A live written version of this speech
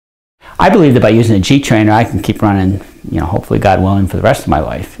I believe that by using a G trainer, I can keep running, hopefully God willing, for the rest of my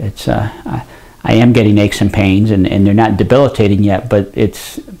life. I am getting aches and pains, and they're not debilitating yet, but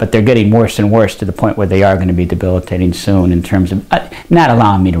they're getting worse and worse to the point where they are going to be debilitating soon in terms of not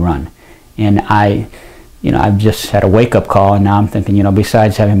allowing me to run. And I've just had a wake-up call, and now I'm thinking,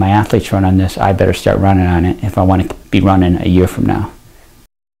 besides having my athletes run on this, I better start running on it if I want to be running a year from now.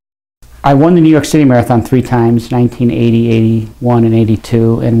 I won the New York City Marathon 3 times, 1980, 81, and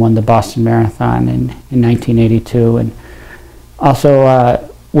 82, and won the Boston Marathon in 1982. And also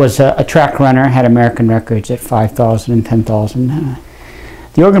was a track runner, had American records at 5,000 and 10,000.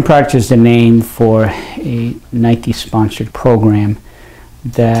 The Organ Project is the name for a Nike-sponsored program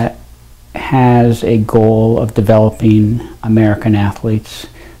that has a goal of developing American athletes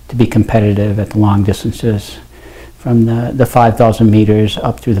to be competitive at the long distances, from the 5,000 meters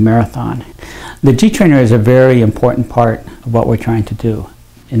up through the marathon. The G trainer is a very important part of what we're trying to do.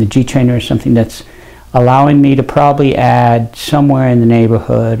 And the G trainer is something that's allowing me to probably add somewhere in the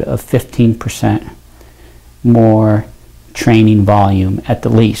neighborhood of 15% more training volume at the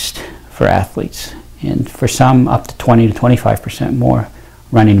least for athletes. And for some, up to 20 to 25% more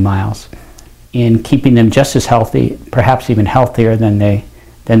running miles, and keeping them just as healthy, perhaps even healthier than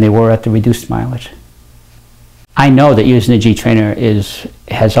they were at the reduced mileage. I know that using the G trainer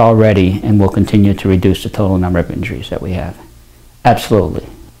has already and will continue to reduce the total number of injuries that we have. Absolutely.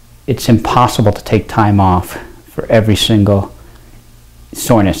 It's impossible to take time off for every single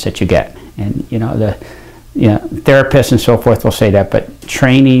soreness that you get. And therapists and so forth will say that, but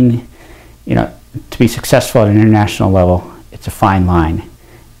training, to be successful at an international level, it's a fine line.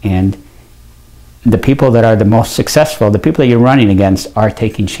 And the people that are the most successful, the people that you're running against, are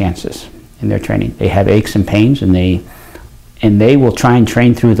taking chances in their training. They have aches and pains, and they will try and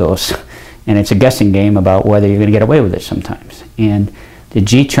train through those. And it's a guessing game about whether you're going to get away with it sometimes. And the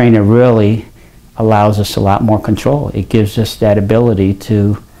G trainer really allows us a lot more control. It gives us that ability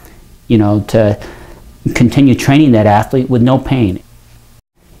to, to continue training that athlete with no pain.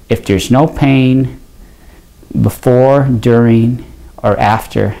 If there's no pain before, during, or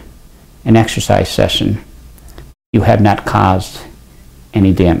after an exercise session, you have not caused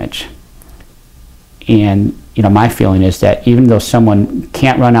any damage. And my feeling is that even though someone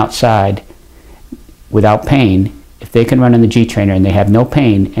can't run outside without pain, if they can run in the G trainer and they have no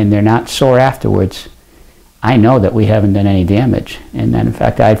pain and they're not sore afterwards, I know that we haven't done any damage. And then, in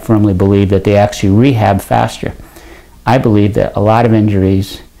fact, I firmly believe that they actually rehab faster. I believe that a lot of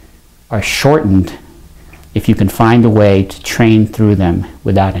injuries are shortened if you can find a way to train through them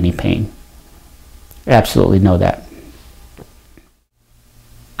without any pain. I absolutely know that.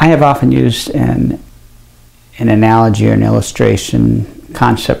 I have often used an analogy or an illustration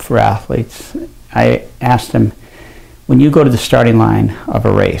concept for athletes. I asked them, when you go to the starting line of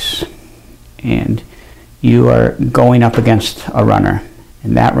a race and you are going up against a runner,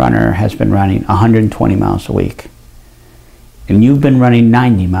 and that runner has been running 120 miles a week, and you've been running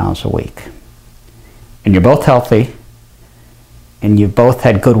 90 miles a week, and you're both healthy, and you've both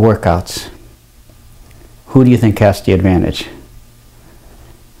had good workouts, who do you think has the advantage?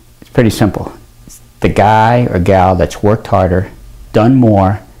 It's pretty simple. It's the guy or gal that's worked harder, done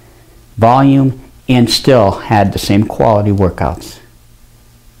more, volume, and still had the same quality workouts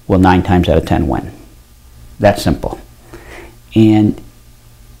will 9 times out of 10 win. That's simple. And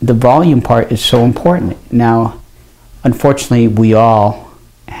the volume part is so important. Now, unfortunately, we all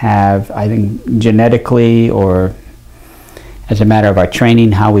have, I think, genetically or as a matter of our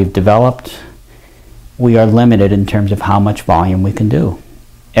training, how we've developed, we are limited in terms of how much volume we can do.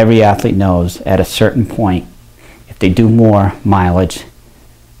 Every athlete knows at a certain point, if they do more mileage,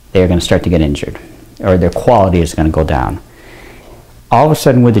 they're going to start to get injured, or their quality is going to go down. All of a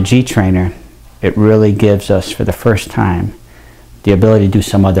sudden with the G trainer, it really gives us, for the first time, the ability to do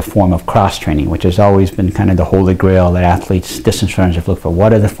some other form of cross-training, which has always been kind of the holy grail that athletes, distance runners have looked for.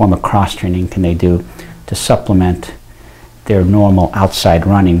 What other form of cross-training can they do to supplement their normal outside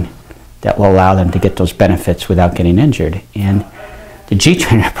running that will allow them to get those benefits without getting injured? And the G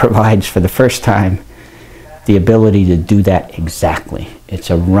trainer provides, for the first time, the ability to do that exactly. It's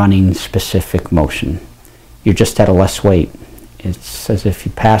a running specific motion. You're just at a less weight. It's as if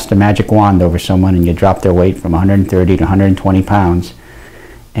you passed a magic wand over someone and you drop their weight from 130 to 120 pounds,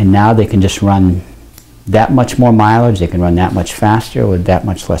 and now they can just run that much more mileage, they can run that much faster with that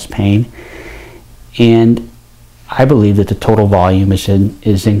much less pain. And I believe that the total volume is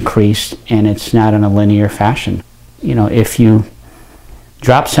increased, and it's not in a linear fashion. You know, if you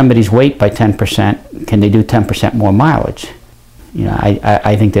drop somebody's weight by 10%, can they do 10% more mileage? You know,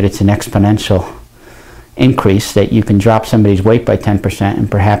 I think that it's an exponential increase that you can drop somebody's weight by 10% and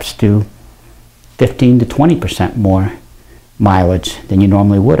perhaps do 15 to 20% more mileage than you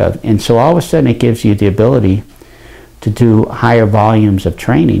normally would have. And so all of a sudden it gives you the ability to do higher volumes of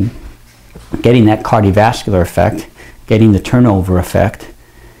training, getting that cardiovascular effect, getting the turnover effect,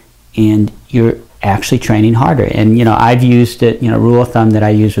 and you're actually training harder. And you know, I've used it, you know, rule of thumb that I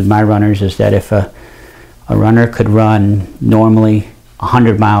use with my runners is that if a runner could run normally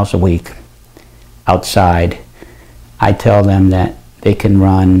 100 miles a week outside, I tell them that they can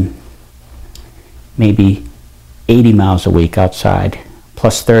run maybe 80 miles a week outside,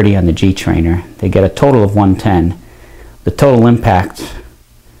 plus 30 on the G trainer. They get a total of 110. The total impact,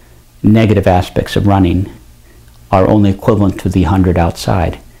 negative aspects of running are only equivalent to the 100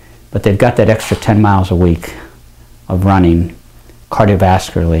 outside. But they've got that extra 10 miles a week of running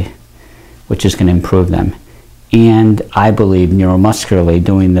cardiovascularly, which is going to improve them. And I believe neuromuscularly,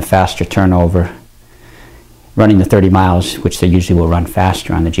 doing the faster turnover, running the 30 miles, which they usually will run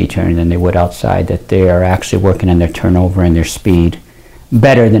faster on the G trainer than they would outside, that they are actually working on their turnover and their speed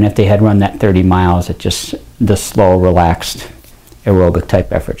better than if they had run that 30 miles at just the slow, relaxed, aerobic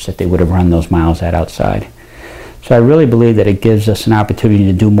type efforts that they would have run those miles at outside. So I really believe that it gives us an opportunity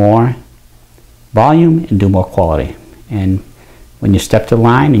to do more volume and do more quality. And when you step to the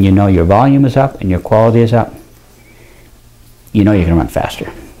line and you know your volume is up and your quality is up, you know you're going to run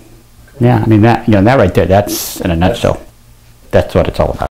faster. Yeah, I mean, that, you know, that right there, that's in a nutshell. That's what it's all about.